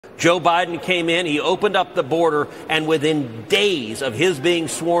Joe Biden came in, he opened up the border, and within days of his being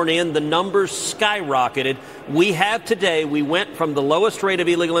sworn in, the numbers skyrocketed. We went from the lowest rate of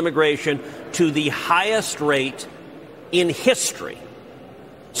illegal immigration to the highest rate in history.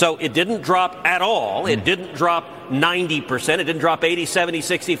 So it didn't drop at all. It didn't drop 90%. It didn't drop 80, 70,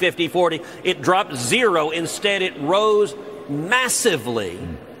 60, 50, 40. It dropped zero. Instead, it rose massively.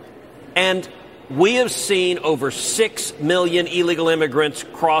 And we have seen over 6 million illegal immigrants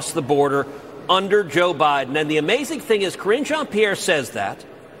cross the border under Joe Biden. And the amazing thing is, Karine Jean-Pierre says that.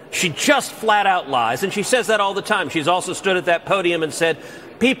 She just flat out lies. And she says that all the time. She's also stood at that podium and said,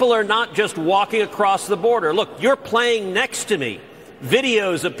 people are not just walking across the border. Look, you're playing next to me.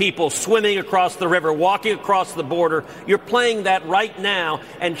 Videos of people swimming across the river, walking across the border. You're playing that right now.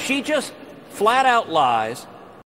 And she just flat out lies.